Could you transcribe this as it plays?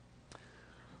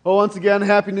Well, once again,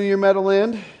 Happy New Year,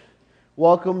 Meadowland.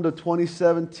 Welcome to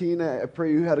 2017. I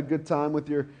pray you had a good time with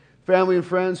your family and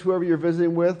friends, whoever you're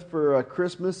visiting with for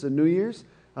Christmas and New Year's.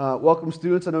 Welcome,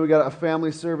 students. I know we got a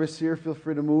family service here. Feel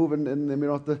free to move, and you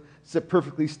don't have to sit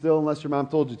perfectly still unless your mom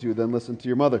told you to. Then listen to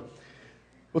your mother.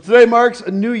 Well, today marks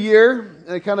a new year,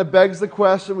 and it kind of begs the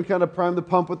question. We kind of primed the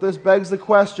pump with this. Begs the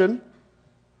question,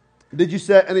 did you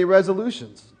set any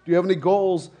resolutions? Do you have any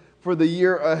goals for the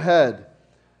year ahead?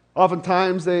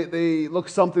 Oftentimes they look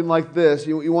something like this.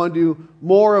 You want to do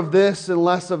more of this and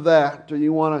less of that. Or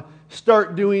you want to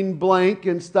start doing blank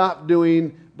and stop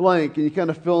doing blank. And you kind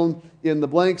of fill in the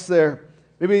blanks there.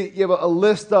 Maybe you have a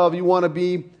list of you want to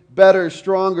be better,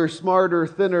 stronger, smarter,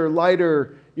 thinner,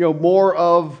 lighter, more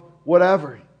of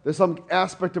whatever. There's some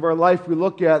aspect of our life we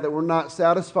look at that we're not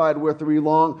satisfied with or we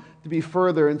long to be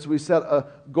further. And so we set a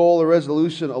goal or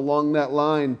resolution along that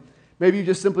line. Maybe you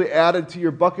just simply added to your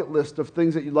bucket list of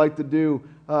things that you'd like to do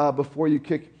before you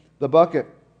kick the bucket.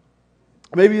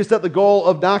 Maybe you set the goal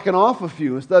of knocking off a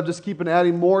few instead of just keeping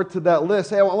adding more to that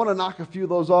list. Hey, I want to knock a few of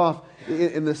those off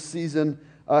in this season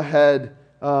ahead.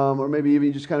 Or maybe even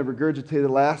you just kind of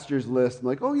regurgitated last year's list. And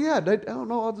like, oh yeah, I don't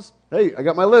know, I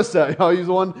got my list set. I'll use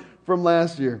the one from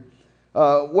last year.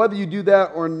 Whether you do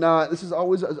that or not, this is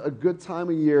always a good time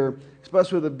of year,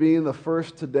 especially with it being the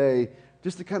first today,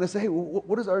 just to kind of say, hey,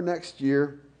 what does our next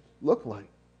year look like?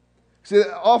 See,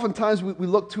 oftentimes we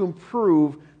look to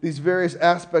improve these various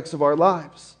aspects of our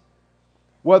lives,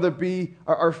 whether it be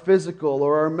our physical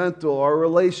or our mental, or our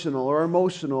relational, or our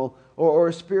emotional, or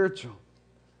our spiritual.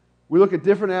 We look at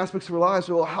different aspects of our lives.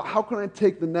 Well, how can I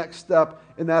take the next step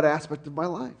in that aspect of my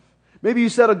life? Maybe you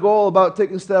set a goal about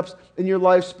taking steps in your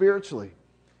life spiritually.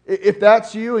 If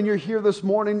that's you and you're here this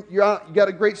morning, you got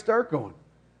a great start going.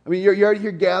 I mean, you're already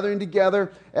here gathering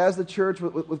together as the church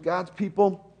with God's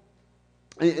people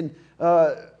and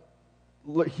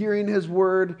hearing His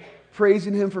Word,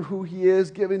 praising Him for who He is,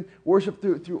 giving worship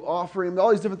through offering, all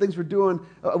these different things we're doing,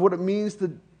 what it means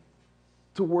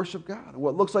to worship God, and what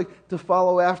it looks like to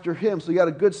follow after Him. So you got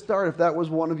a good start if that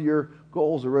was one of your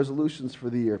goals or resolutions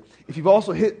for the year. If you've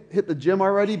also hit the gym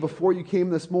already before you came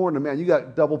this morning, man, you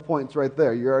got double points right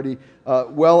there. You're already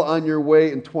well on your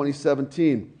way in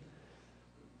 2017.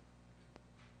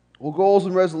 Well, goals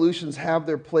and resolutions have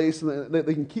their place, and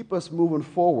they can keep us moving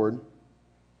forward.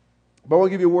 But I want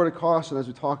to give you a word of caution as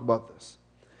we talk about this.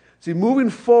 See, moving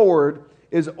forward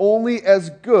is only as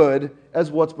good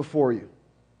as what's before you.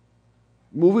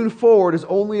 Moving forward is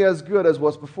only as good as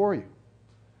what's before you.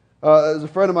 As a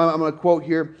friend of mine, I'm going to quote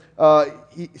here.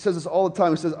 He says this all the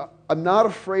time. He says, I'm not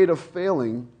afraid of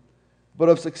failing, but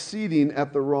of succeeding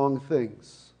at the wrong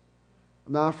things.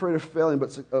 I'm not afraid of failing,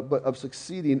 but of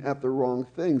succeeding at the wrong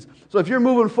things. So if you're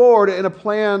moving forward in a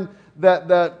plan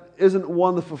that isn't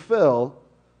one to fulfill,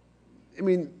 I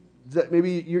mean,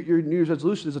 maybe your New Year's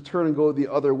resolution is to turn and go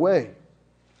the other way.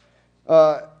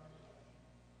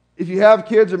 If you have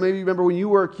kids, or maybe you remember when you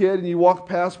were a kid and you walked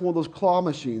past one of those claw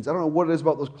machines. I don't know what it is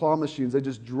about those claw machines. They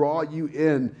just draw you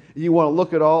in. And you want to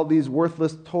look at all these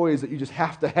worthless toys that you just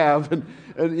have to have. And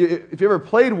if you ever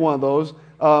played one of those,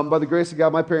 by the grace of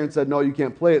God, my parents said, no, you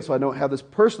can't play it, so I don't have this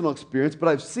personal experience. But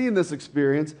I've seen this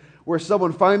experience where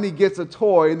someone finally gets a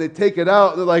toy and they take it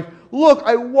out and they're like, look,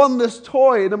 I won this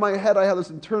toy. And in my head, I have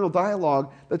this internal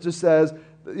dialogue that just says,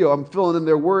 I'm filling in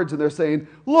their words and they're saying,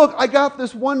 look, I got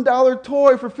this $1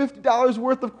 toy for $50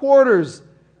 worth of quarters.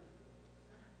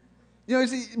 You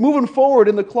see, moving forward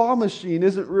in the claw machine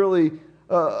isn't really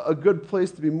a good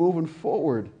place to be moving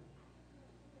forward.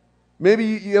 Maybe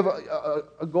you have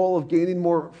a goal of gaining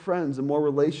more friends and more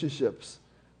relationships,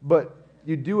 but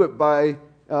you do it by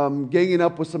ganging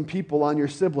up with some people on your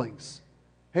siblings.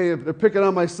 Hey, if they're picking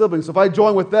on my siblings, so if I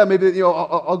join with them, maybe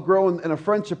I'll grow in a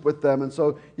friendship with them. And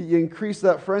so you increase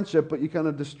that friendship, but you kind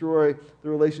of destroy the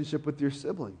relationship with your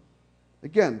sibling.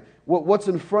 Again, what's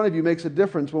in front of you makes a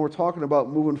difference when we're talking about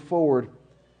moving forward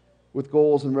with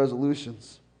goals and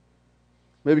resolutions.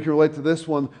 Maybe you can relate to this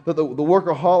one, that the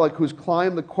workaholic who's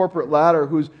climbed the corporate ladder,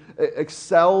 who's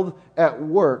excelled at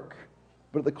work,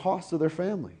 but at the cost of their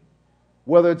family.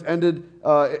 Whether it's ended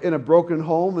in a broken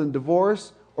home and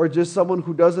divorce, or just someone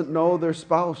who doesn't know their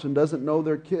spouse and doesn't know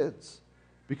their kids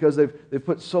because they've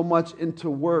put so much into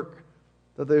work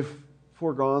that they've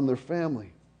foregone their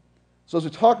family. So as we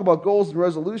talk about goals and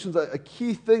resolutions, a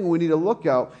key thing we need to look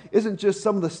at isn't just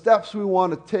some of the steps we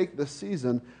want to take this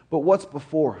season, but what's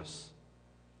before us.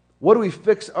 What do we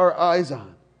fix our eyes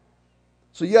on?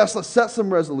 So yes, let's set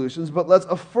some resolutions, but let's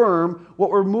affirm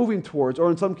what we're moving towards,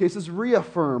 or in some cases,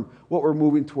 reaffirm what we're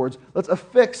moving towards. Let's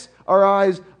affix our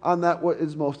eyes on that what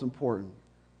is most important.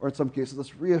 Or in some cases,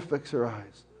 let's reaffix our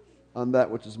eyes on that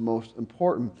which is most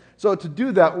important. So to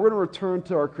do that, we're going to return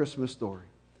to our Christmas story.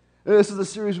 And this is a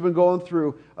series we've been going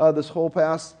through this whole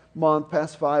past month,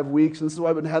 past 5 weeks. And this is why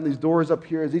I've been having these doors up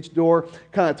here, as each door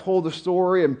kind of told a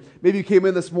story. And maybe you came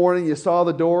in this morning, you saw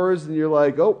the doors, and you're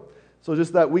like, oh, so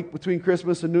just that week between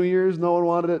Christmas and New Year's, no one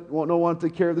wanted to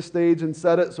take care of the stage and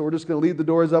set it, so we're just going to leave the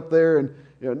doors up there. And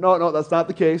no, that's not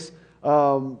the case.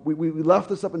 We left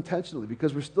this up intentionally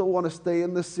because we still want to stay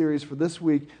in this series for this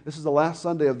week. This is the last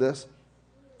Sunday of this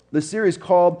series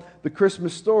called The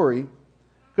Christmas Story,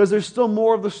 because there's still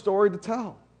more of the story to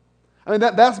tell. I mean,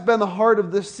 that's been the heart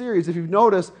of this series. If you've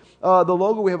noticed, the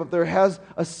logo we have up there has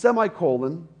a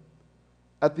semicolon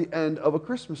at the end of a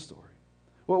Christmas story.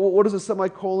 What does a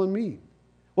semicolon mean?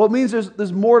 Well, it means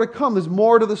there's more to come. There's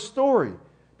more to the story.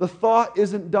 The thought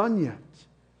isn't done yet.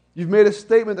 You've made a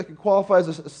statement that could qualify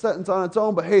as a sentence on its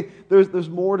own, but hey, there's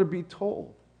more to be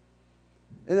told.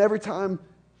 And every time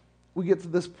we get to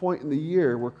this point in the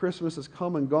year where Christmas has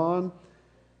come and gone,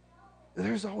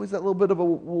 there's always that little bit of a,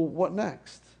 well, what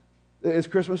next? Is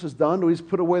Christmas is done? Do we just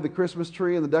put away the Christmas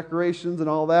tree and the decorations and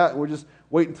all that, and we're just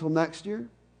waiting until next year?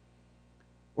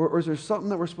 Or is there something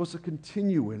that we're supposed to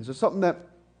continue in? Is there something that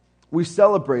we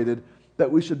celebrated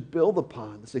that we should build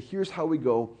upon and say, here's how we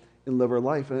go and live our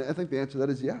life? And I think the answer to that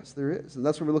is yes, there is. And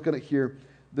that's what we're looking at here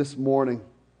this morning.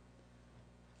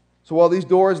 So while these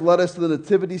doors led us to the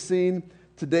nativity scene,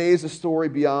 today is a story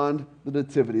beyond the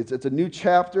nativity. It's a new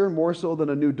chapter, more so than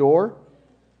a new door.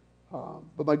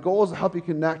 But my goal is to help you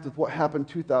connect with what happened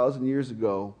 2,000 years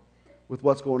ago with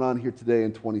what's going on here today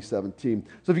in 2017.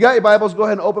 So if you got your Bibles, go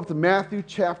ahead and open up to Matthew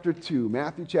chapter 2.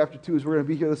 Matthew chapter 2 is where we're going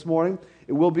to be here this morning.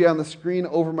 It will be on the screen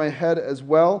over my head as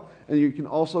well. And you can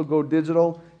also go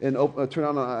digital and turn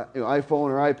on an iPhone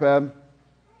or iPad,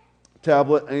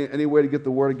 tablet, any way to get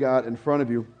the Word of God in front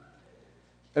of you.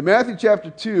 In Matthew chapter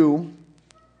 2,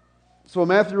 so when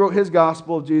Matthew wrote his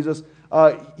gospel of Jesus,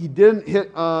 he didn't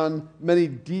hit on many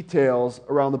details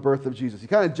around the birth of Jesus. He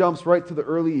kind of jumps right to the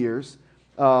early years.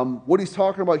 What he's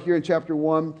talking about here in chapter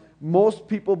 1, most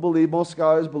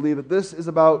scholars believe that this is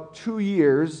about 2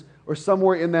 years, or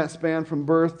somewhere in that span from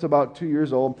birth to about 2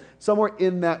 years old, somewhere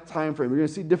in that time frame. We're going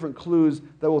to see different clues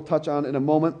that we'll touch on in a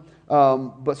moment.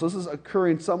 But so this is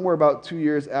occurring somewhere about 2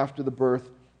 years after the birth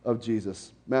of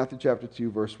Jesus. Matthew chapter 2,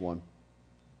 verse 1.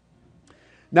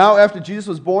 Now after Jesus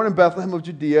was born in Bethlehem of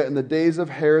Judea in the days of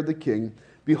Herod the king,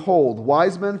 behold,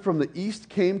 wise men from the east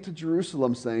came to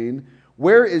Jerusalem, saying,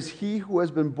 where is he who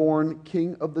has been born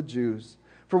King of the Jews?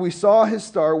 For we saw his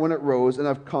star when it rose and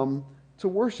have come to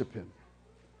worship him.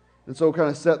 And so kind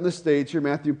of setting the stage here,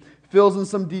 Matthew fills in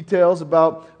some details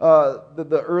about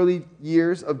the early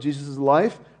years of Jesus'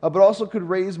 life, but also could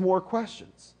raise more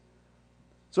questions.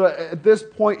 So at this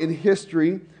point in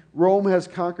history, Rome has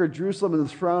conquered Jerusalem and the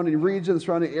surrounding region, the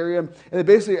surrounding area. And they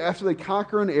basically, after they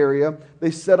conquer an area,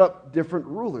 they set up different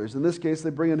rulers. In this case, they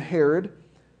bring in Herod,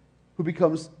 who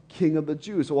becomes king of the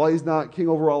Jews. So while he's not king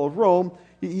over all of Rome,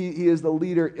 he is the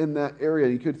leader in that area.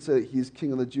 You could say he's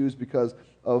king of the Jews because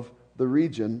of the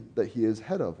region that he is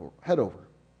head over.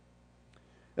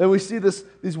 And we see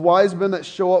these wise men that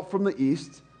show up from the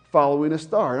east following a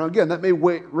star. Now again, that may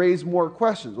raise more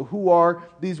questions. Well, who are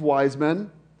these wise men?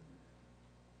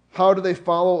 How do they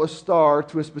follow a star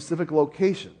to a specific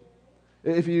location?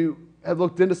 If you have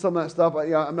looked into some of that stuff,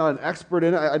 I'm not an expert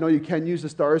in it. I know you can use the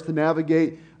stars to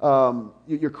navigate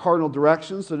your cardinal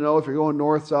directions, to know if you're going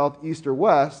north, south, east, or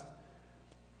west.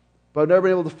 But I've never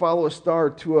been able to follow a star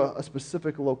to a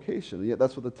specific location. And yet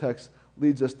that's what the text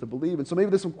leads us to believe. And so maybe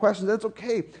there's some questions. That's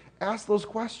okay. Ask those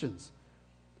questions.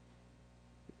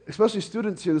 Especially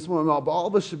students here this morning, all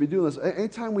of us should be doing this.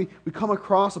 Anytime we come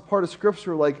across a part of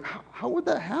Scripture, like, how would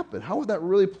that happen? How would that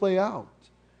really play out?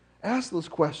 Ask those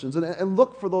questions and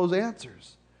look for those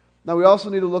answers. Now, we also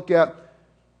need to look at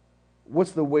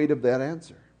what's the weight of that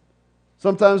answer.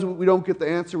 Sometimes we don't get the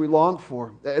answer we long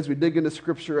for as we dig into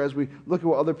Scripture, as we look at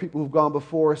what other people who've gone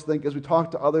before us think, as we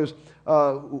talk to others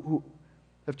who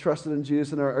have trusted in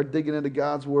Jesus and are digging into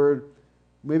God's Word.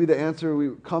 Maybe the answer we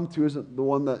come to isn't the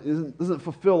one that doesn't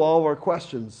fulfill all of our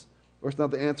questions, or it's not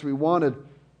the answer we wanted.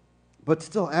 But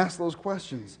still, ask those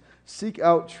questions. Seek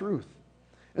out truth.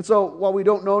 And so, while we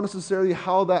don't know necessarily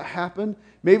how that happened,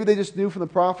 maybe they just knew from the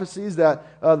prophecies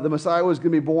that the Messiah was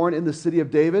going to be born in the city of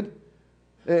David.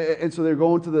 And so they're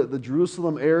going to the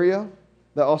Jerusalem area.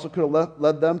 That also could have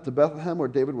led them to Bethlehem, where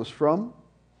David was from.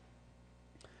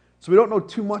 So we don't know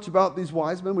too much about these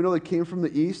wise men. We know they came from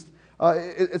the east.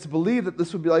 It's believed that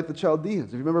this would be like the Chaldeans.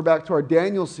 If you remember back to our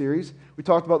Daniel series, we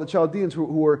talked about the Chaldeans who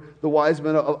were the wise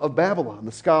men of Babylon,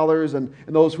 the scholars and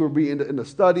those who were into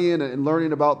studying and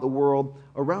learning about the world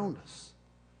around us.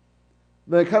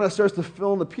 And then it kind of starts to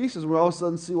fill in the pieces. We all of a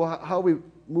sudden see, well, how we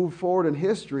move forward in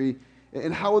history,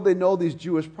 and how would they know these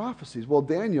Jewish prophecies? Well,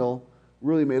 Daniel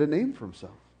really made a name for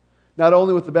himself. Not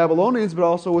only with the Babylonians, but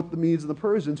also with the Medes and the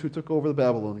Persians who took over the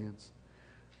Babylonians.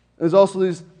 There's also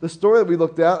the story that we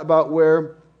looked at about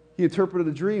where he interpreted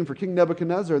a dream for King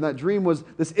Nebuchadnezzar. And that dream was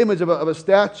this image of a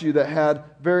statue that had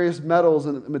various metals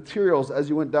and materials as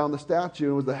you went down the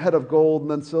statue. It was the head of gold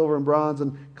and then silver and bronze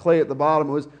and clay at the bottom.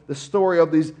 It was the story of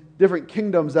these different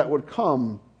kingdoms that would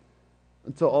come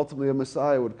until ultimately a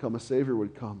Messiah would come, a Savior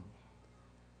would come.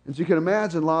 And so you can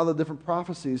imagine a lot of the different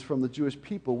prophecies from the Jewish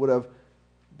people would have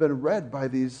been read by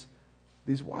these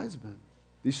wise men,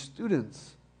 these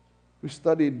students who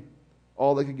studied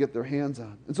all they could get their hands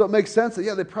on. And so it makes sense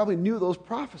that, they probably knew those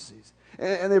prophecies.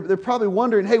 And they're probably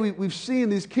wondering, hey, we've seen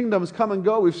these kingdoms come and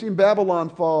go. We've seen Babylon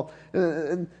fall,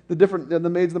 and the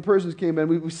Medes and the Persians came in.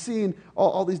 We've seen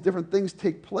all these different things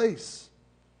take place.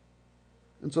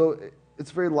 And so it's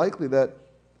very likely that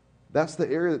that's the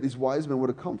area that these wise men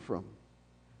would have come from.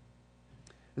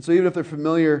 And so even if they're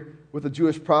familiar with the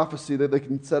Jewish prophecy, that they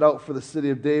can set out for the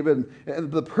city of David,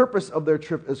 and the purpose of their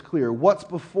trip is clear. What's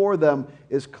before them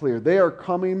is clear. They are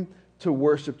coming to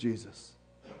worship Jesus.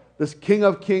 This King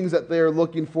of Kings that they are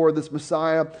looking for, this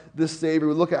Messiah, this Savior.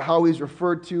 We look at how he's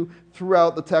referred to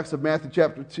throughout the text of Matthew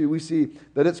chapter 2. We see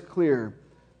that it's clear.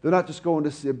 They're not just going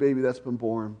to see a baby that's been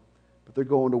born, but they're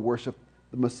going to worship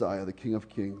the Messiah, the King of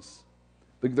Kings.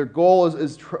 Their goal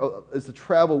is to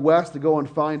travel west to go and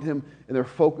find him, and they're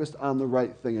focused on the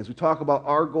right thing. As we talk about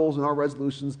our goals and our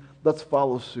resolutions, let's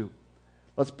follow suit.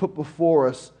 Let's put before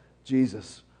us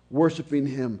Jesus, worshiping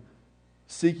him,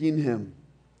 seeking him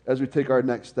as we take our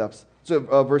next steps. So,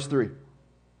 verse 3.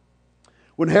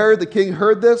 When Herod the king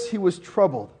heard this, he was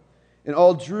troubled, and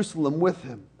all Jerusalem with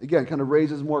him. Again, kind of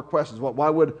raises more questions. Why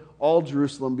would all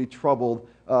Jerusalem be troubled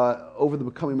over the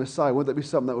becoming Messiah? Wouldn't that be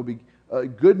something that would be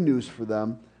good news for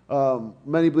them?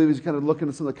 Many believe he's kind of looking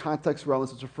at some of the context around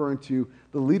this. It's referring to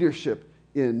the leadership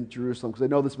in Jerusalem, because they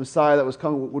know this Messiah that was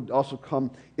coming would also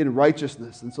come in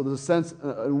righteousness. And so there's a sense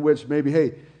in which maybe,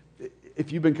 hey,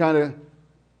 if you've been kind of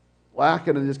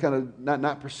lacking and just kind of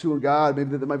not pursuing God,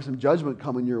 maybe there might be some judgment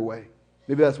coming your way.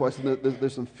 Maybe that's why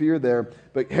there's some fear there.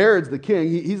 But Herod's the king.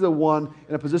 He's the one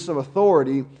in a position of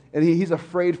authority, and he's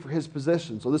afraid for his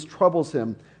position. So this troubles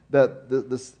him that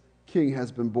this king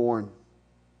has been born.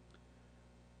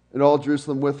 And all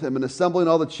Jerusalem with him, and assembling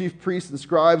all the chief priests and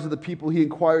scribes of the people, he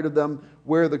inquired of them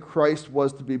where the Christ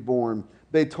was to be born.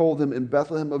 They told him, in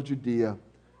Bethlehem of Judea,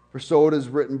 for so it is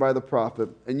written by the prophet,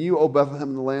 and you, O Bethlehem,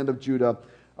 in the land of Judah,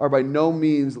 are by no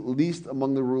means least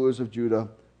among the rulers of Judah,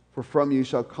 for from you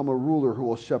shall come a ruler who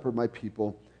will shepherd my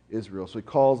people Israel. So he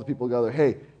calls the people together.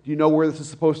 Hey, do you know where this is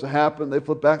supposed to happen? They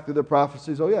flip back through their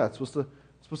prophecies. Oh yeah, it's supposed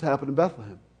to happen in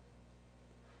Bethlehem.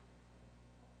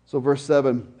 So verse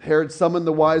 7, Herod summoned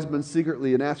the wise men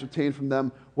secretly and ascertained from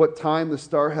them what time the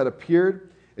star had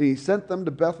appeared. And he sent them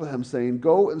to Bethlehem, saying,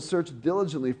 go and search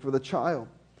diligently for the child.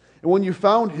 And when you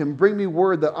found him, bring me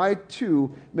word that I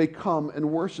too may come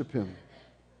and worship him.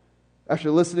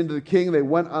 After listening to the king, they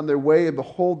went on their way, and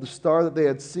behold, the star that they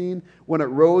had seen, when it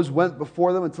rose, went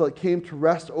before them until it came to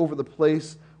rest over the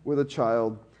place where the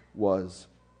child was.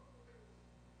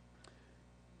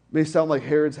 It may sound like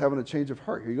Herod's having a change of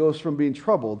heart. He goes from being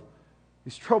troubled.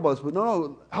 He's troubled, but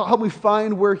no, help me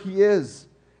find where he is.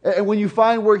 And when you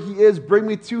find where he is, bring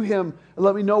me to him and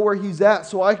let me know where he's at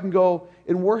so I can go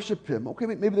and worship him. Okay,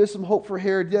 maybe there's some hope for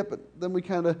Herod yet, but then we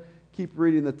kind of keep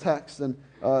reading the text, and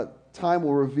time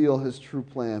will reveal his true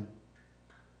plan.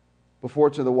 But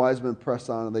fortunately, the wise men press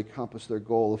on, and they accomplish their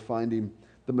goal of finding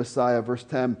the Messiah. Verse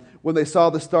 10, when they saw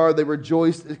the star, they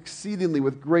rejoiced exceedingly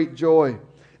with great joy.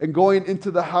 And going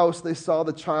into the house, they saw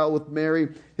the child with Mary,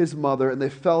 his mother, and they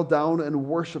fell down and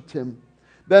worshipped him.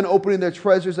 Then, opening their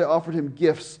treasures, they offered him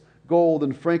gifts, gold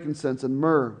and frankincense and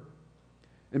myrrh.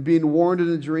 And being warned in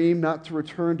a dream not to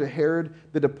return to Herod,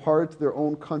 they departed to their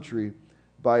own country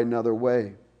by another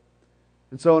way.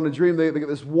 And so in a dream, they get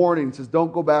this warning. It says,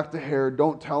 don't go back to Herod.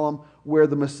 Don't tell him where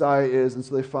the Messiah is. And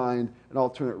so they find an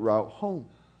alternate route home.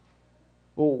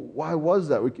 Well, why was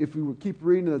that? If we keep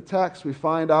reading the text, we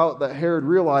find out that Herod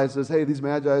realizes, hey, these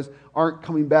magi aren't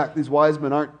coming back. These wise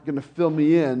men aren't going to fill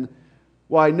me in.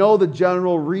 Well, I know the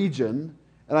general region,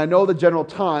 and I know the general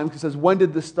time, because it says, when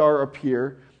did the star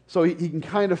appear? So he can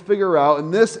kind of figure out,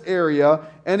 in this area,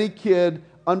 any kid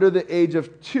under the age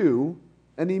of 2,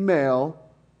 any male,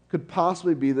 could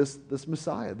possibly be this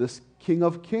Messiah, this King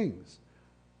of Kings.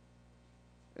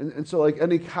 And so like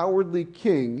any cowardly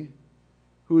king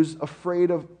who's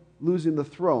afraid of losing the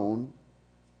throne,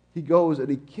 he goes and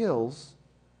he kills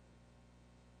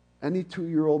any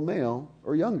 2-year-old male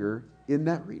or younger in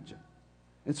that region.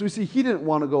 And so we see he didn't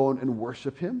want to go and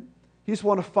worship him. He just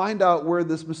wanted to find out where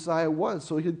this Messiah was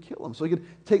so he could kill him, so he could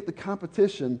take the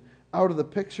competition out of the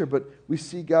picture. But we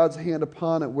see God's hand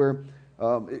upon it where,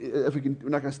 if we can, we're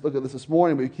not going to look at this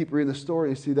morning, but you keep reading the story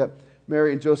and you see that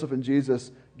Mary and Joseph and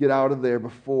Jesus get out of there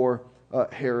before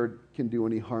Herod can do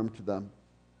any harm to them.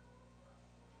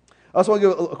 I also want to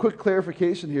give a quick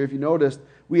clarification here. If you noticed,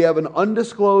 we have an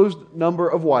undisclosed number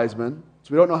of wise men.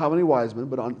 So we don't know how many wise men,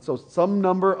 but so some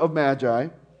number of magi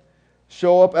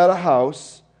show up at a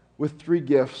house with 3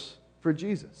 gifts for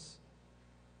Jesus.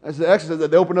 As the Exodus says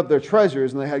that they opened up their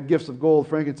treasures and they had gifts of gold,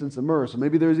 frankincense, and myrrh. So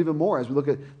maybe there's even more as we look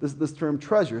at this term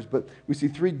treasures. But we see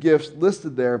 3 gifts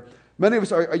listed there. Many of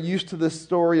us are used to this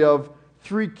story of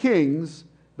 3 kings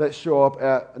that show up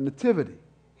at a nativity.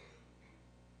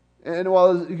 And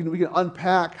while we can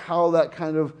unpack how that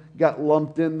kind of got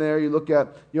lumped in there, you look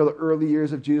at the early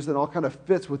years of Jesus and all kind of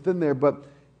fits within there. But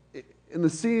in the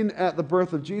scene at the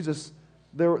birth of Jesus,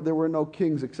 there were no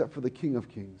kings except for the King of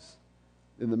Kings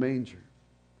in the manger.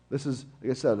 This is,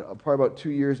 like I said, probably about 2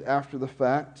 years after the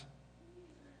fact.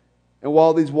 And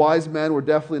while these wise men were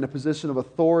definitely in a position of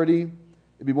authority,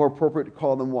 it'd be more appropriate to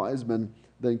call them wise men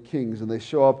than kings. And they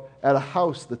show up at a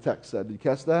house, the text said. Did you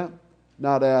catch that?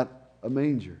 Not at a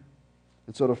manger.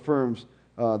 And so it affirms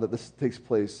that this takes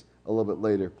place a little bit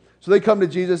later. So they come to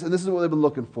Jesus, and this is what they've been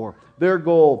looking for. Their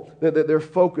goal, their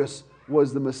focus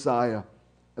was the Messiah.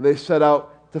 And they set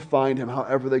out to find him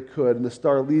however they could. And the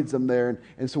star leads them there.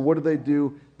 And so what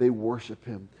do? They worship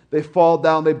him. They fall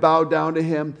down. They bow down to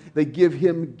him. They give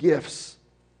him gifts.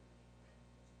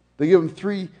 They give him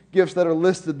 3 gifts that are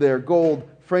listed there: gold,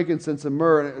 frankincense, and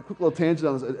myrrh. And a quick little tangent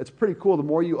on this. It's pretty cool. The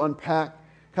more you unpack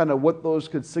kind of what those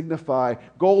could signify,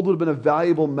 gold would have been a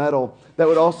valuable metal that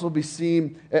would also be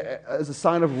seen as a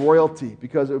sign of royalty,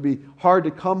 because it would be hard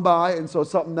to come by, and so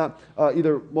it's something that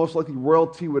either most likely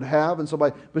royalty would have. And so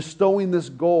by bestowing this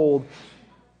gold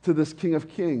to this King of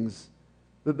Kings,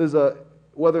 that there's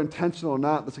whether intentional or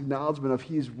not, this acknowledgement of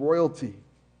he's royalty.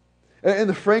 And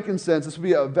the frankincense, this would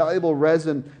be a valuable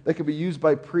resin that could be used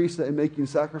by priests in making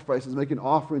sacrifices, making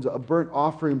offerings, a burnt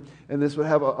offering, and this would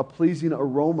have a pleasing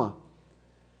aroma.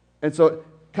 And so it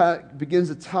kind of begins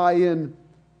to tie in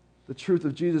the truth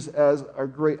of Jesus as our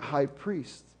great high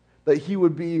priest, that he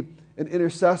would be an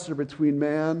intercessor between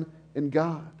man and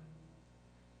God,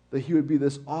 that he would be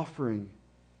this offering,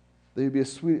 that he would be a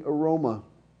sweet aroma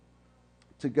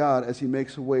to God as he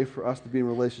makes a way for us to be in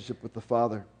relationship with the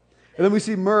Father. And then we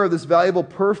see myrrh, this valuable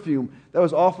perfume that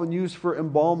was often used for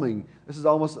embalming. This is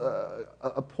almost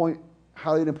a point,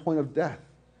 highlighting a point of death.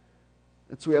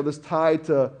 And so we have this tie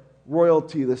to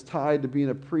royalty, this tied to being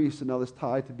a priest, and now this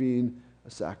tied to being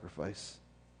a sacrifice.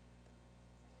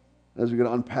 As we're going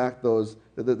to unpack those,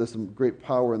 there's some great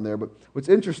power in there. But what's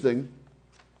interesting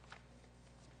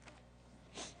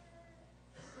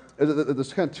is that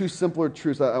there's kind of 2 simpler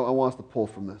truths I want us to pull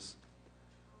from this.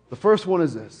 The first one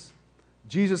is this: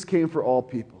 Jesus came for all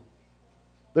people.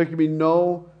 There can be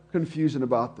no confusion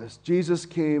about this. Jesus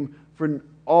came for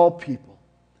all people.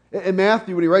 In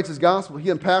Matthew, when he writes his gospel, he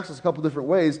unpacks this a couple different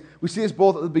ways. We see this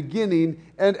both at the beginning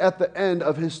and at the end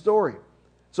of his story.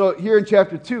 So here in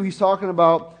chapter 2, he's talking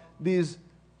about these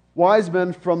wise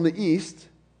men from the east,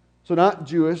 so not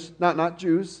Jewish, not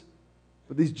Jews,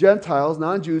 but these Gentiles,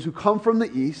 non-Jews, who come from the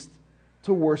east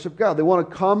to worship God. They want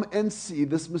to come and see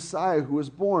this Messiah who was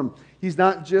born. He's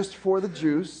not just for the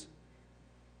Jews.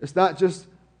 It's not just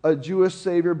a Jewish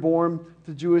Savior born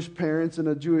to Jewish parents in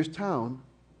a Jewish town.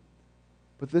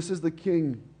 But this is the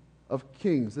King of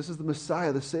Kings. This is the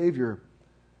Messiah, the Savior,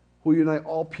 who will unite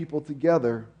all people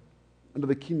together under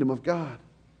the kingdom of God.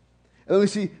 And then we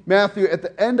see Matthew at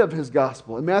the end of his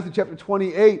gospel. In Matthew chapter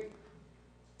 28,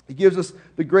 he gives us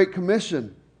the Great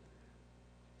Commission.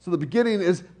 So the beginning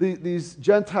is these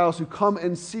Gentiles who come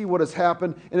and see what has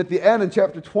happened. And at the end, in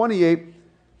chapter 28,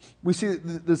 we see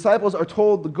the disciples are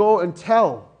told to go and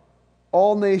tell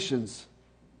all nations,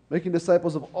 making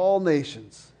disciples of all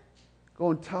nations. Go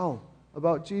and tell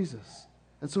about Jesus.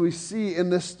 And so we see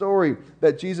in this story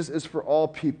that Jesus is for all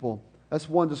people. That's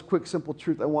one just quick, simple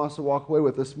truth I want us to walk away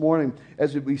with this morning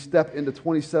as we step into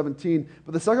 2017.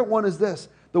 But the second one is this: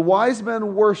 the wise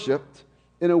men worshiped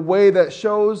in a way that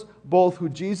shows both who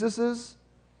Jesus is,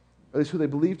 or at least who they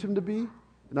believed him to be,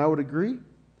 and I would agree,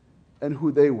 and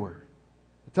who they were.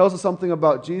 It tells us something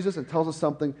about Jesus. It tells us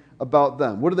something about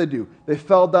them. What do? They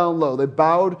fell down low. They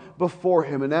bowed before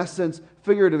him, in essence,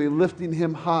 figuratively lifting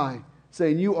him high,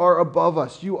 saying, "You are above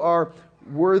us. You are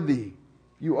worthy.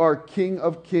 You are King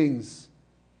of Kings."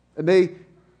 And they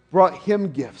brought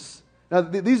him gifts. Now,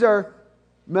 these are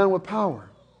men with power.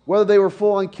 Whether they were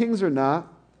full-on kings or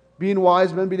not, being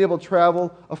wise men, being able to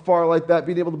travel afar like that,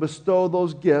 being able to bestow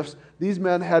those gifts, these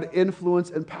men had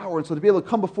influence and power. And so to be able to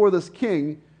come before this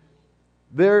king,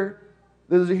 there's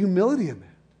a humility in that.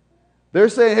 They're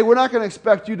saying, hey, we're not going to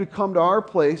expect you to come to our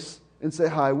place and say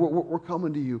hi. We're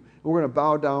coming to you. And we're going to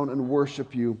bow down and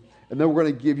worship you. And then we're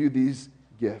going to give you these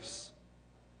gifts.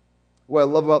 What I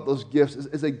love about those gifts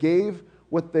is they gave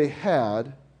what they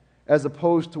had as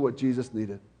opposed to what Jesus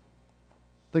needed.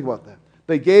 Think about that.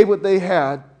 They gave what they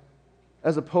had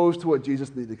as opposed to what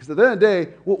Jesus needed. Because at the end of the day,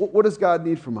 what does God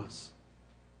need from us?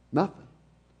 Nothing.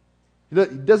 He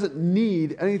doesn't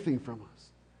need anything from us.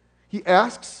 He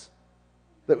asks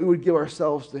that we would give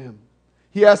ourselves to Him.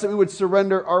 He asks that we would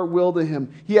surrender our will to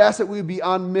Him. He asks that we would be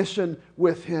on mission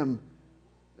with Him.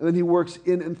 And then He works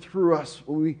in and through us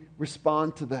when we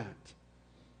respond to that.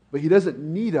 But He doesn't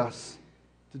need us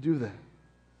to do that.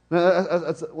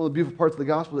 That's one of the beautiful parts of the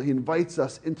gospel, that He invites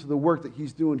us into the work that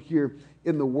He's doing here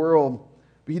in the world.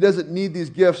 But He doesn't need these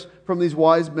gifts from these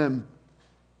wise men.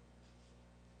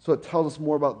 So it tells us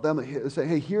more about them. They say,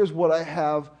 hey, here's what I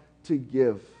have to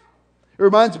give. It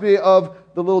reminds me of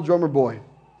the little drummer boy.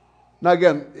 Now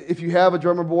again, if you have a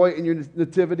drummer boy in your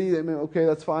nativity, I mean, okay,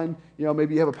 that's fine. You know,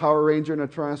 maybe you have a Power Ranger and a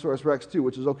Tyrannosaurus Rex too,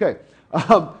 which is okay.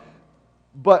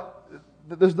 But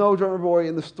there's no drummer boy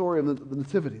in the story of the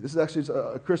nativity. This is actually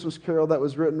a Christmas carol that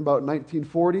was written about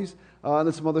 1940s. And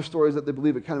there's some other stories that they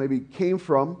believe it kind of maybe came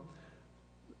from.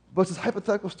 But it's this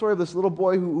hypothetical story of this little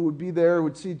boy who would be there, who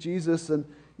would see Jesus, and,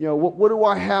 you know, what do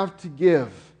I have to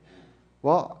give?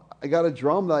 Well, I got a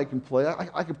drum that I can play.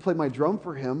 I can play my drum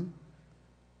for Him,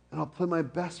 and I'll play my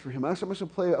best for Him. Actually, I'm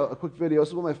just going to play a quick video. This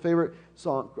is one of my favorite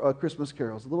Christmas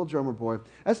carols, The Little Drummer Boy.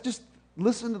 Let's just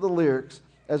listen to the lyrics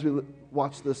as we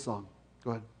watch this song.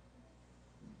 Go ahead.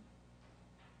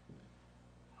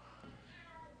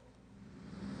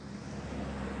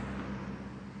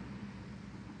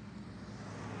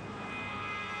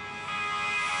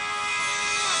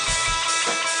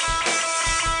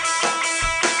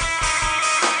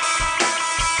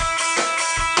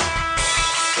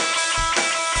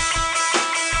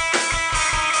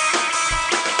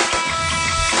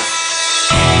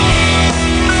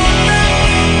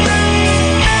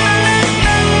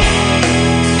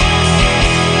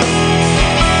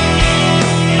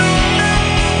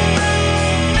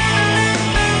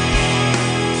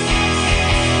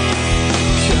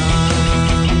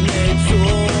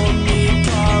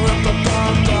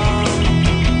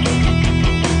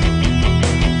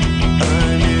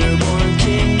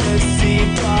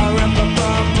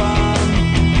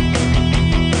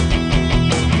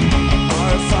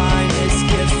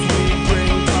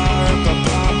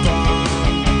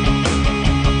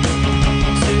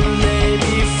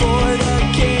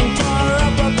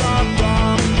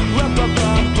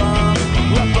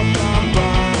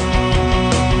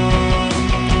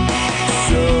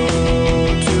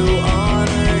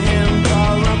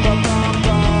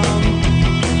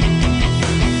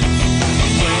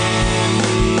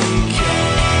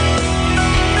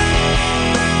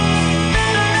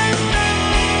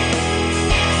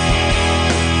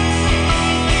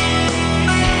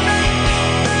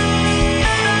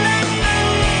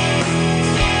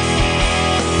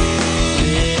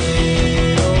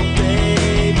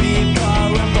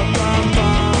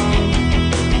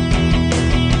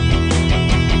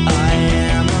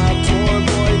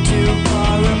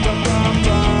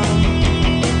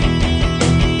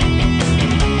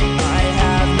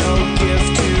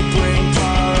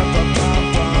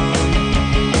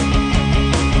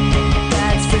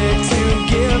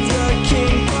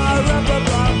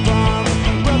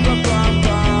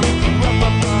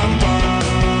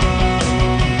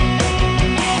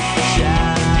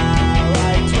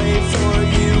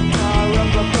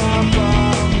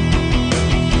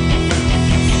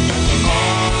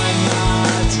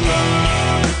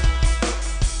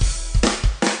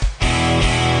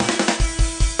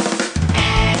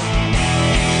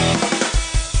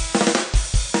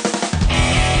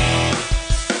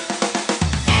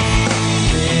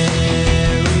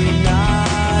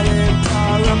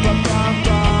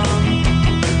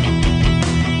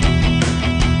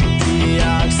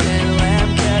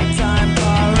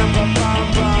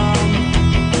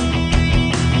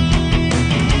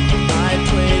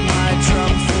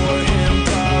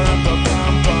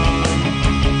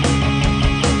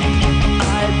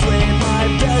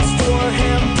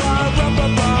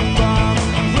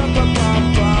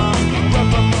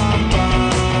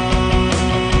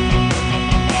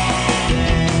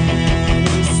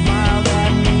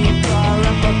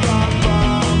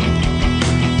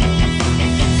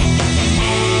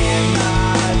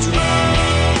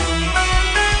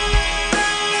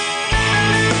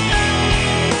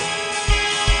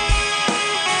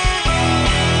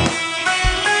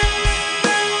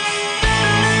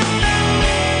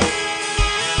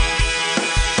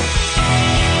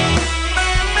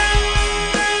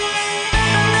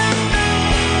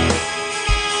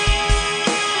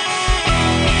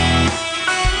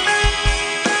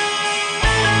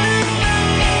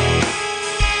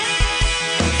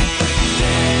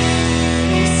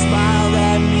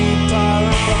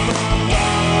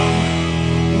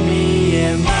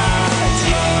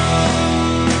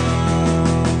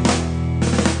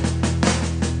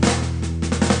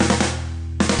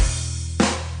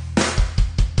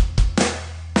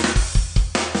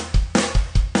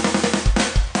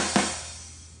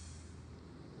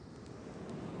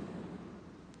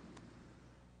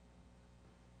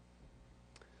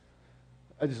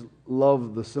 I just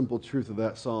love the simple truth of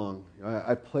that song.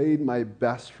 I played my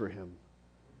best for him.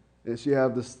 And so you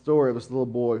have this story of this little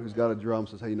boy who's got a drum,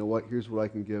 says, hey, you know what? Here's what I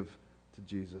can give to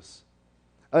Jesus.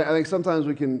 I think sometimes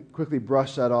we can quickly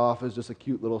brush that off as just a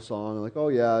cute little song. Like, oh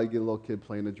yeah, you get a little kid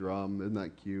playing a drum. Isn't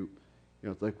that cute? You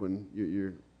know, it's like when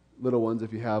your little ones,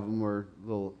 if you have them, or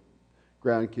little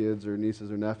grandkids or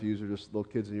nieces or nephews or just little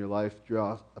kids in your life,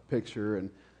 draw a picture. And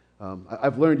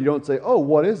I've learned you don't say, oh,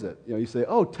 what is it? You know, you say,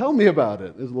 oh, tell me about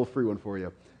it. There's a little free one for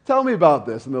you. Tell me about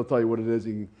this. And they'll tell you what it is.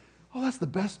 You can, oh, that's the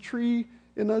best tree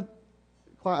in a,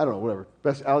 I don't know, whatever.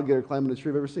 Best alligator climbing a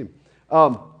tree I've ever seen.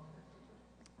 And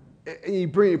you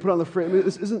put on the frame. I mean,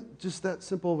 this isn't just that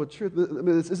simple of a truth. I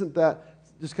mean, this isn't that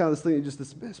just kind of this thing you just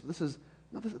dismiss.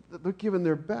 But they're giving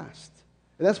their best.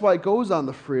 And that's why it goes on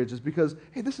the fridge, is because,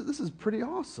 hey, this is pretty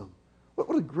awesome.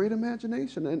 What a great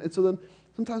imagination. And so then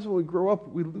sometimes when we grow up,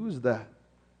 we lose that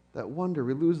wonder.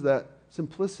 We lose that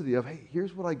simplicity of, hey,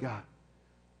 here's what I got.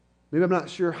 Maybe I'm not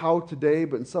sure how today,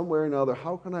 but in some way or another,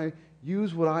 how can I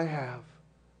use what I have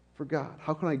for God?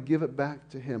 How can I give it back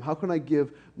to Him? How can I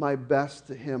give my best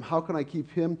to Him? How can I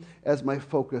keep Him as my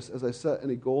focus as I set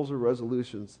any goals or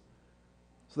resolutions,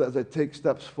 so that as I take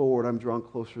steps forward, I'm drawn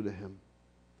closer to Him,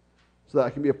 so that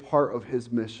I can be a part of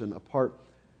His mission, a part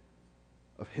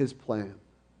of His plan.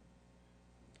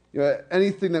 You know,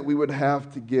 anything that we would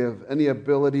have to give, any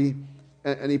ability,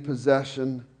 any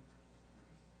possession,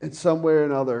 in some way or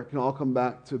another, can all come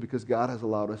back to because God has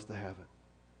allowed us to have it.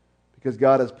 Because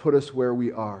God has put us where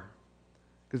we are.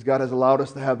 Because God has allowed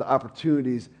us to have the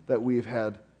opportunities that we've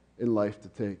had in life to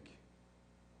take.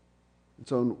 And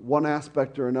so in one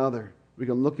aspect or another, we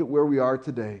can look at where we are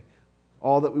today,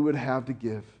 all that we would have to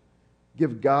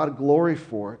give God glory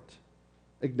for it,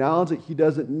 acknowledge that He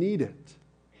doesn't need it,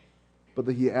 but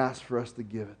that He asks for us to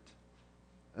give it,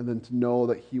 and then to know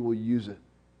that He will use it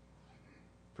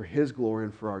for His glory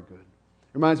and for our good.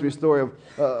 It reminds me of a story of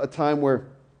a time where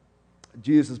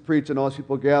Jesus is preaching, all these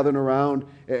people gathering around,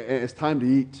 and it's time to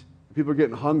eat. People are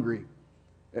getting hungry.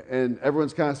 And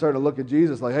everyone's kind of starting to look at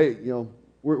Jesus like, hey, you know,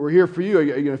 we're here for you. Are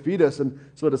you going to feed us? And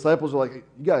so the disciples are like,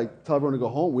 you got to tell everyone to go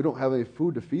home. We don't have any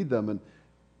food to feed them. And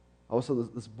all of a sudden,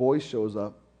 this boy shows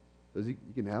up. Says, you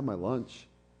can have my lunch.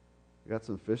 I got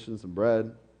some fish and some bread.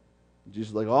 And Jesus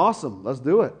is like, awesome, let's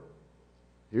do it.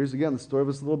 Here's again the story of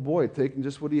this little boy taking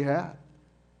just what he had.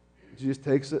 Jesus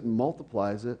takes it and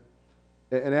multiplies it.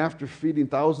 And after feeding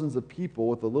thousands of people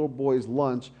with the little boy's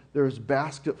lunch, there's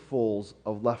basketfuls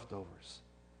of leftovers.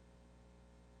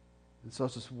 And so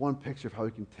it's just one picture of how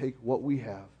we can take what we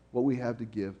have to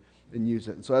give, and use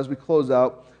it. And so as we close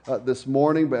out this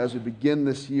morning, but as we begin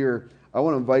this year, I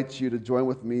want to invite you to join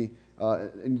with me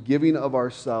in giving of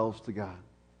ourselves to God.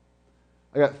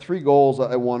 I got 3 goals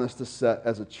that I want us to set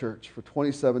as a church for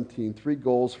 2017, 3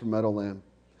 goals for Meadowland.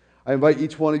 I invite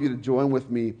each one of you to join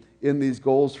with me in these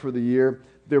goals for the year.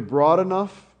 They're broad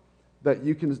enough that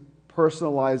you can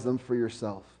personalize them for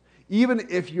yourself. Even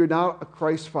if you're not a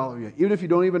Christ follower yet, even if you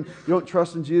don't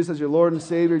trust in Jesus as your Lord and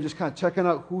Savior, just kind of checking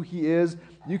out who He is,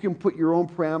 you can put your own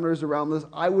parameters around this.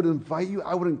 I would invite you,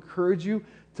 I would encourage you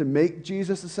to make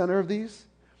Jesus the center of these,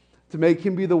 to make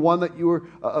Him be the one that you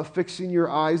are fixing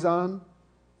your eyes on,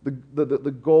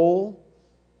 the goal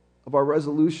of our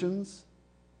resolutions.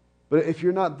 But if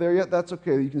you're not there yet, that's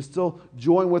okay. You can still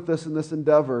join with us in this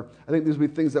endeavor. I think these will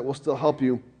be things that will still help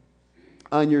you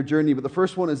on your journey. But the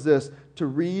first one is this: to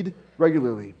read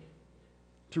regularly.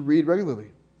 To read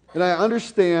regularly. And I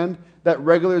understand that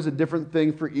regular is a different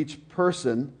thing for each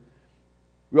person.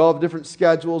 We all have different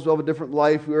schedules. We all have a different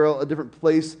life. We are all a different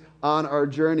place on our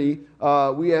journey.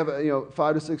 We have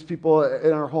 5 to 6 people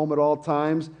in our home at all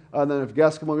times. And then if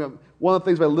guests come over, one of the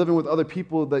things by living with other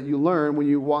people that you learn when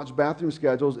you watch bathroom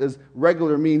schedules is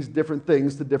regular means different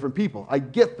things to different people. I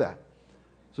get that.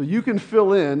 So you can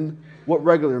fill in what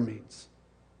regular means.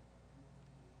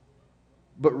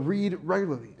 But read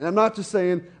regularly. And I'm not just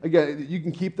saying, again, you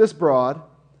can keep this broad,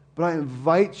 but I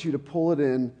invite you to pull it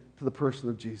in to the person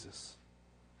of Jesus.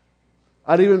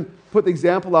 I'd even put the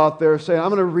example out there saying, I'm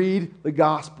going to read the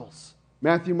Gospels.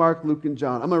 Matthew, Mark, Luke, and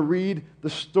John. I'm going to read the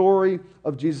story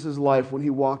of Jesus' life when He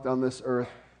walked on this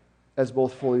earth as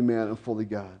both fully man and fully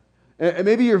God. And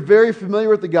maybe you're very familiar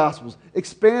with the Gospels.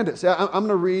 Expand it. Say, I'm going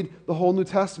to read the whole New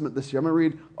Testament this year. I'm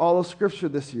going to read all of Scripture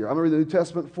this year. I'm going to read the New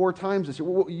Testament 4 times this year.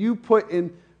 Well, you put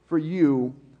in for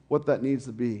you what that needs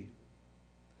to be.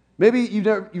 Maybe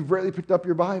you've rarely picked up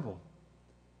your Bible.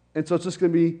 And so it's just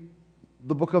going to be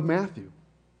the book of Matthew.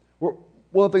 One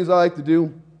of the things I like to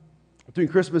do between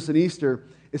Christmas and Easter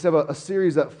is have a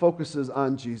series that focuses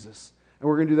on Jesus. And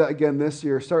we're going to do that again this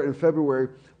year. Starting in February,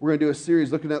 we're going to do a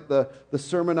series looking at the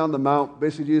Sermon on the Mount.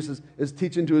 Basically, Jesus is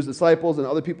teaching to his disciples, and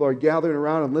other people are gathering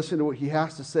around and listening to what he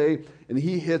has to say, and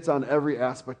he hits on every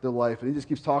aspect of life, and he just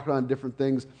keeps talking on different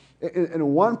things. In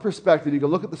one perspective, you can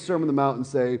look at the Sermon on the Mount and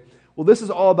say, well, this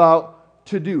is all about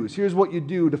to-dos. Here's what you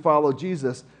do to follow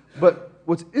Jesus. But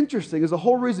what's interesting is the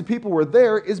whole reason people were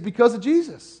there is because of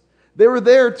Jesus. They were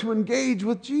there to engage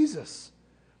with Jesus,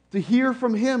 to hear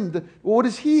from him. What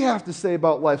does he have to say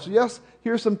about life? So yes,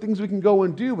 here's some things we can go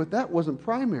and do, but that wasn't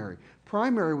primary.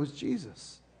 Primary was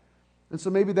Jesus. And so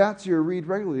maybe that's your read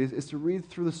regularly, is to read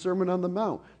through the Sermon on the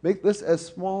Mount. Make this as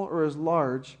small or as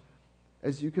large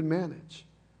as you can manage.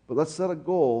 But let's set a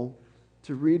goal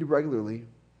to read regularly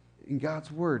in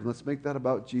God's Word. Let's make that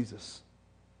about Jesus.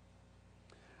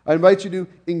 I invite you to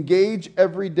engage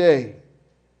every day.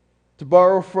 To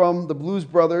borrow from the Blues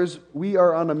Brothers, we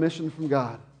are on a mission from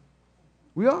God.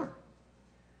 We are.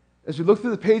 As we look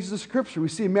through the pages of Scripture, we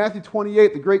see in Matthew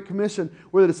 28, the Great Commission,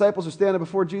 where the disciples are standing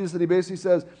before Jesus, and he basically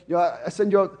says, I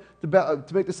send you out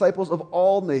to make disciples of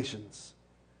all nations,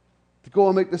 to go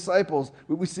and make disciples.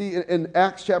 We see in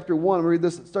Acts chapter 1, we read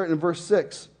this starting in verse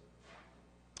 6.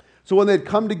 So when they had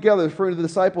come together, referring to the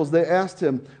disciples, they asked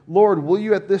him, Lord, will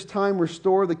you at this time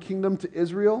restore the kingdom to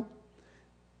Israel?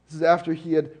 This is after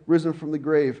he had risen from the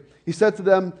grave. He said to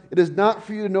them, it is not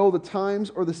for you to know the times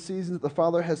or the seasons that the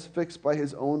Father has fixed by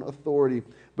his own authority,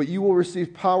 but you will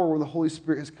receive power when the Holy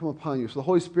Spirit has come upon you. So the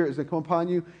Holy Spirit is going to come upon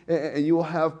you, and you will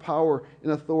have power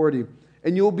and authority.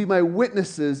 And you will be my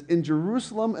witnesses in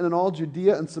Jerusalem and in all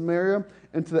Judea and Samaria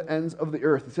and to the ends of the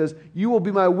earth. It says, you will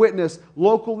be my witness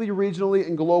locally, regionally,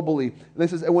 and globally. And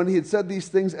it says, and when he had said these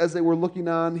things, as they were looking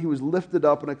on, he was lifted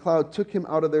up, and a cloud took him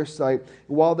out of their sight.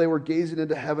 And while they were gazing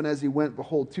into heaven as he went,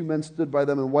 behold, two men stood by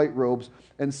them in white robes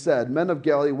and said, Men of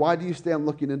Galilee, why do you stand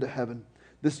looking into heaven?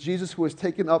 This Jesus who was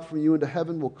taken up from you into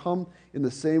heaven will come in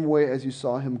the same way as you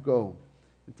saw him go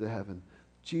into heaven.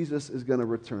 Jesus is going to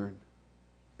return.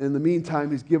 In the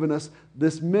meantime, he's given us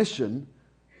this mission,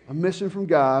 a mission from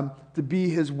God to be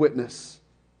his witness.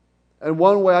 And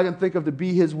one way I can think of to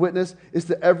be his witness is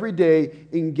to every day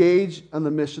engage on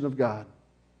the mission of God.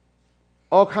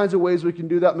 All kinds of ways we can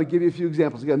do that. I'm going to give you a few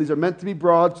examples. Again, these are meant to be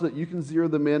broad so that you can zero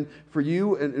them in for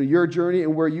you and your journey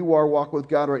and where you are walking with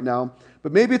God right now.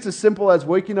 But maybe it's as simple as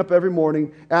waking up every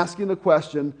morning, asking the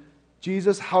question,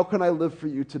 Jesus, how can I live for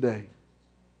you today?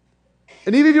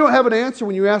 And even if you don't have an answer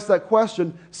when you ask that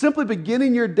question, simply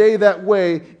beginning your day that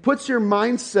way puts your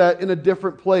mindset in a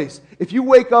different place. If you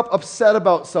wake up upset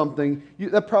about something,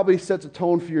 that probably sets a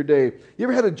tone for your day. You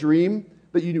ever had a dream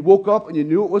that you woke up and you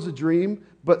knew it was a dream,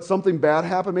 but something bad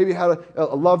happened? Maybe you had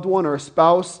a loved one or a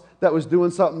spouse that was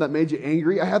doing something that made you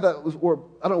angry. I had that, or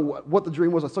I don't know what the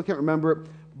dream was. I still can't remember it.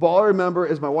 But all I remember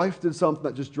is my wife did something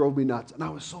that just drove me nuts. And I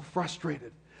was so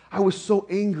frustrated. I was so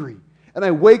angry. And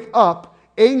I wake up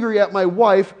angry at my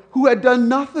wife who had done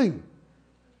nothing.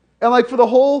 And like it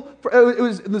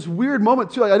was in this weird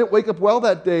moment too, like I didn't wake up well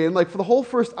that day. And like for the whole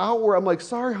first hour, I'm like,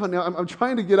 sorry, honey, I'm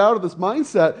trying to get out of this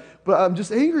mindset, but I'm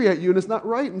just angry at you and it's not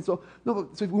right. And so,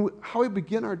 how we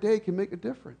begin our day can make a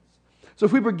difference. So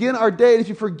if we begin our day, and if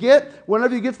you forget,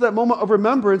 whenever you get to that moment of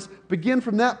remembrance, begin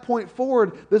from that point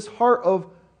forward, this heart of,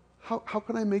 how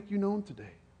can I make you known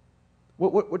today?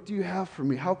 What do you have for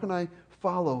me? How can I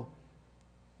follow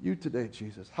you today,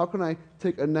 Jesus? How can I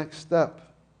take a next step?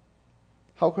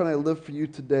 How can I live for you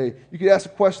today? You could ask a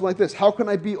question like this: how can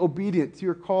I be obedient to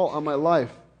your call on my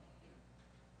life?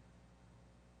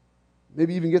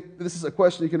 Maybe even this is a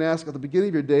question you can ask at the beginning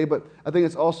of your day, but I think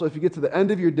it's also if you get to the end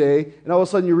of your day and all of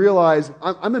a sudden you realize,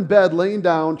 I'm in bed laying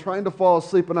down trying to fall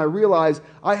asleep, and I realize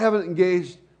I haven't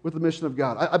engaged with the mission of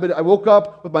God. I woke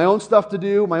up with my own stuff to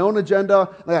do, my own agenda,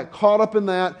 and I got caught up in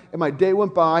that, and my day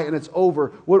went by, and it's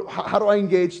over. How do I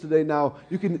engage today now?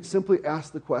 You can simply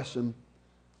ask the question,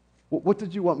 what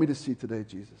did you want me to see today,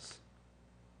 Jesus?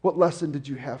 What lesson did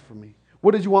you have for me?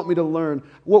 What did you want me to learn?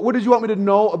 What did you want me to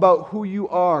know about who you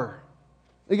are?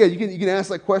 Again, you can ask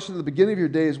that question at the beginning of your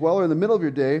day as well, or in the middle of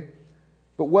your day,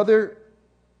 but whether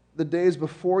the day is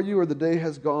before you or the day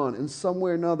has gone, in some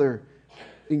way or another,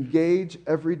 engage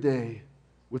every day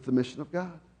with the mission of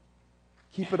God.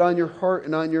 Keep it on your heart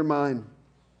and on your mind.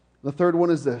 The third one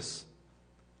is this: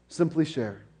 simply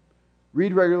share.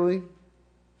 Read regularly.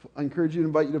 I encourage you to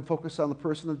invite you to focus on the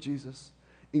person of Jesus.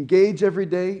 Engage every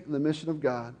day in the mission of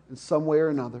God in some way or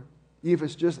another, even if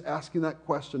it's just asking that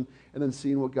question and then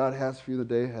seeing what God has for you the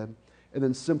day ahead. And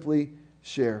then simply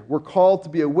share. We're called to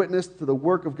be a witness to the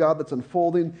work of God that's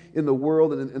unfolding in the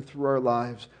world and through our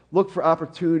lives. Look for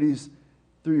opportunities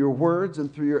through your words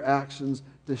and through your actions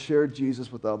to share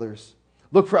Jesus with others.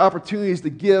 Look for opportunities to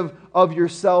give of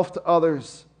yourself to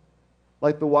others,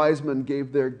 like the wise men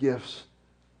gave their gifts,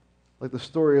 like the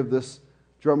story of this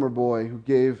drummer boy who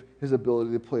gave his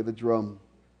ability to play the drum.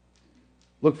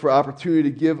 Look for opportunity to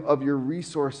give of your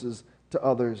resources to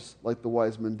others, like the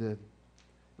wise men did.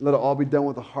 Let it all be done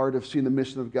with the heart of seeing the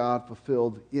mission of God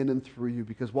fulfilled in and through you.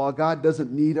 Because while God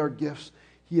doesn't need our gifts,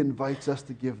 He invites us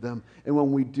to give them. And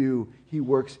when we do, He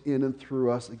works in and through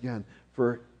us again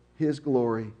for His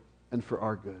glory and for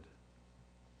our good.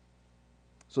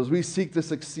 So as we seek to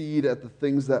succeed at the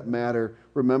things that matter,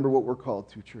 remember what we're called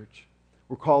to, church.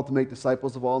 We're called to make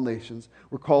disciples of all nations.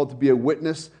 We're called to be a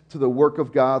witness to the work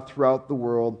of God throughout the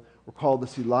world. We're called to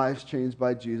see lives changed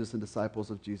by Jesus and disciples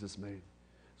of Jesus made.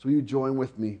 So will you join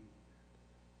with me?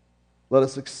 Let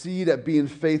us succeed at being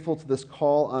faithful to this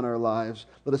call on our lives.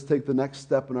 Let us take the next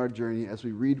step in our journey as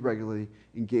we read regularly,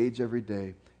 engage every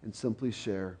day, and simply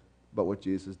share about what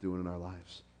Jesus is doing in our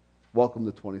lives. Welcome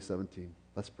to 2017.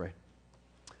 Let's pray.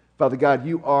 Father God,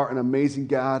 you are an amazing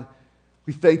God.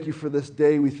 We thank you for this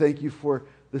day. We thank you for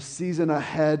the season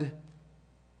ahead.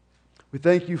 We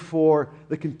thank you for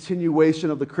the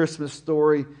continuation of the Christmas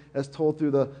story as told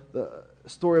through the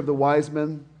story of the wise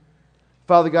men.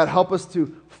 Father God, help us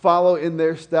to follow in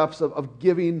their steps of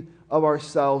giving of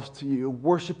ourselves to you,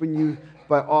 worshiping you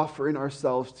by offering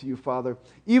ourselves to you, Father.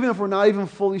 Even if we're not even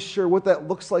fully sure what that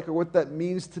looks like or what that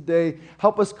means today,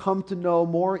 help us come to know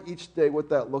more each day what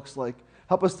that looks like.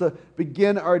 Help us to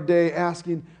begin our day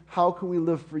asking, how can we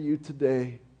live for you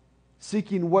today?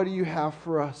 Seeking, what do you have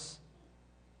for us?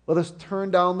 Let us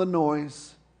turn down the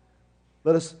noise.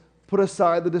 Let us put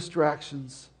aside the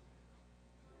distractions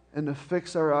and to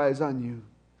fix our eyes on you,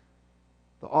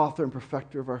 the author and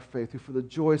perfecter of our faith, who for the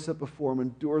joy set before him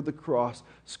endured the cross,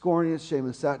 scorning its shame,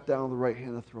 and sat down on the right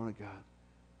hand of the throne of God.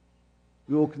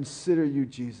 We will consider you,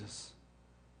 Jesus,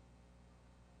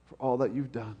 for all that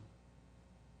you've done.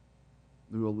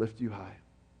 We will lift you high.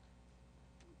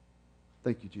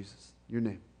 Thank you, Jesus. In your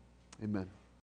name, amen.